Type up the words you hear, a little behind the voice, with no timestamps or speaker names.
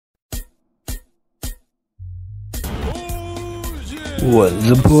Once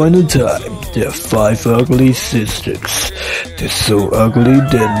upon a time, there are 5 ugly sisters. They're so ugly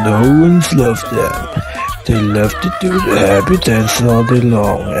that no one's loved them. They love to do the happy dance all day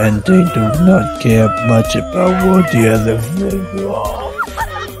long, and they do not care much about what the others think.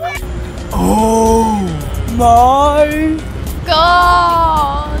 Oh my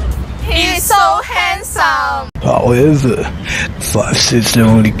God! He's so handsome! However, 5 sisters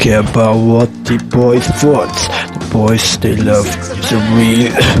only care about what the boys want. The boys they love is a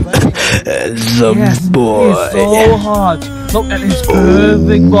real handsome boy. He's so hot. Look at his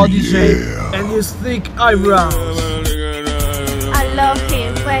perfect body shape and his thick eyebrows. I love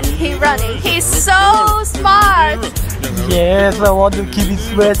him when he's running. He's so smart! Yes, I want to keep his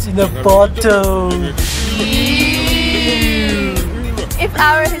sweat in a bottle. If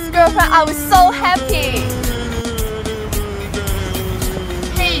I were his girlfriend, I was so happy.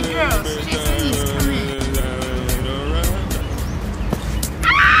 Hey girls, Jason is coming.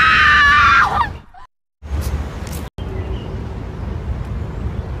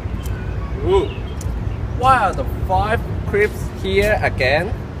 Ooh. Why are the 5 creeps here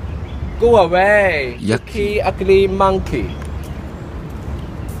again? Go away, yucky ugly monkey.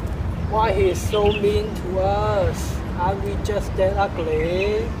 Why he is so mean to us? Are we just that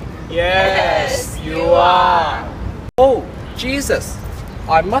ugly? Yes, you are. Oh, Jesus!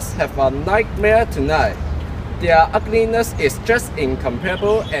 I must have a nightmare tonight. Their ugliness is just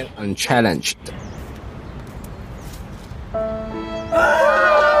incomparable and unchallenged.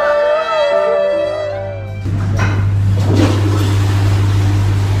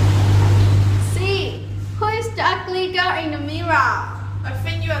 See, who is the ugly girl in the mirror? I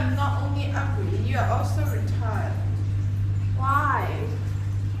think you are not only ugly, you are also retired. Why?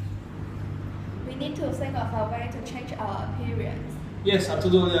 We need to think of a way to change our appearance. Yes, I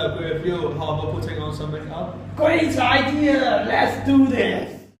totally agree with you. How about putting on some makeup? Great idea! Let's do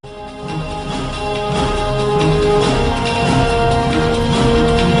this!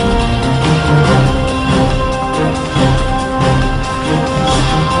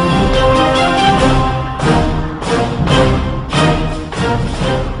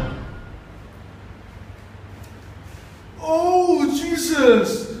 Oh,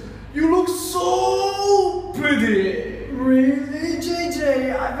 Jesus! You look so pretty! Really,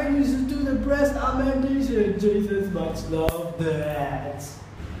 JJ? I think you should do the breast augmentation. Jesus must love that.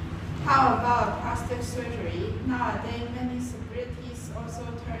 How about plastic surgery? Nowadays, many celebrities also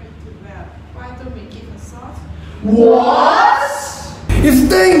turn into well. Why don't we give a thought? What? It's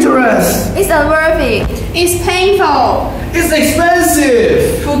dangerous! It's unworthy. It's painful. It's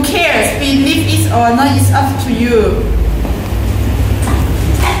expensive! Who cares? Believe it or not, it's up to you.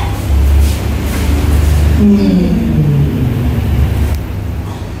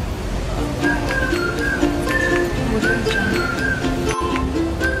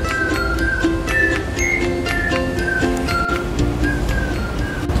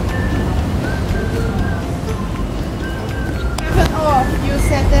 Even all of you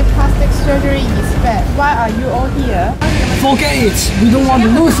said that plastic surgery is bad. Why are you all here? Forget it! We don't want to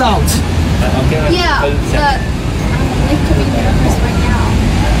lose out! Yeah, but I need to be nervous right now.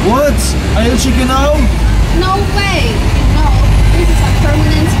 What? Are you chicken out? No way! No, this is a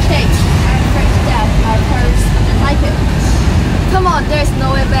permanent change. I'm afraid that my parents wouldn't like it. Come on, there's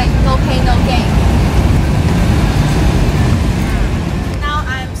no way back. No pain, no gain. Now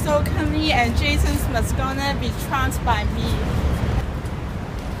I'm so comely and Jason's must gonna be trounced by me.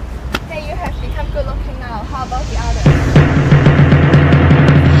 Hey, you have become good looking now. How about the others?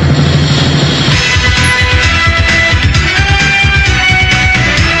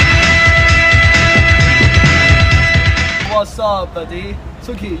 What's up, buddy?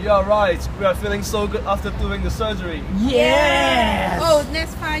 Suki, you are right. We are feeling so good after doing the surgery. Yes! Oh,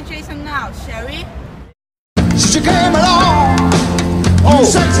 let's find Jason now, shall we? She came along! Oh,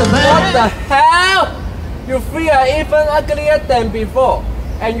 sexy what lady. the hell? You 3 are even uglier than before,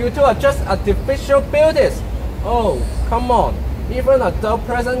 and you 2 are just artificial beauties. Oh, come on. Even a dull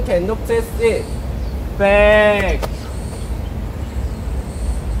person can notice it. Fake.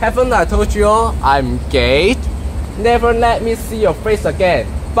 Haven't I told you all I'm gay? Never let me see your face again.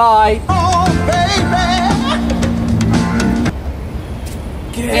 Bye. Oh, baby!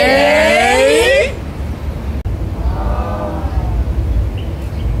 Gay?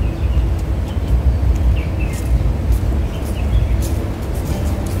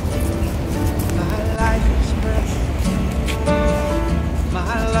 My life is breath.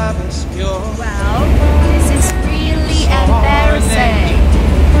 My love is pure. Well, this is really embarrassing.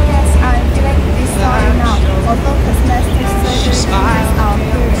 Yes, I feel like this sorry now. Although cosmetic surgery improves our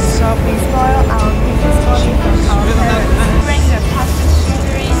appearance, we spoil our biggest body from our parents. Bring the past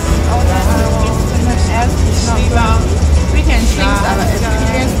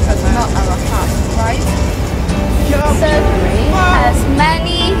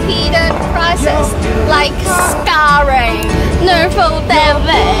wonderful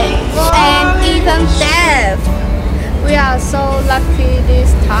David and even Dev. We are so lucky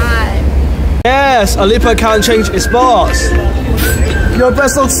this time. Yes, a leopard can't change its spots. Your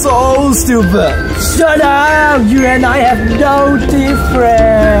best looks so stupid. Shut up! You and I have no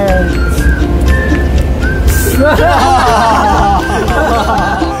difference.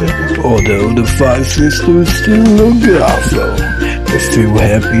 Although the five sisters still look awful, they feel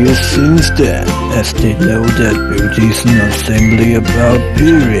happier since then, as they know that beauty is not simply about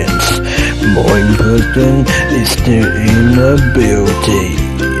appearance. More important is their inner beauty.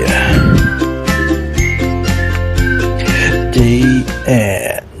 The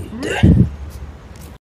end.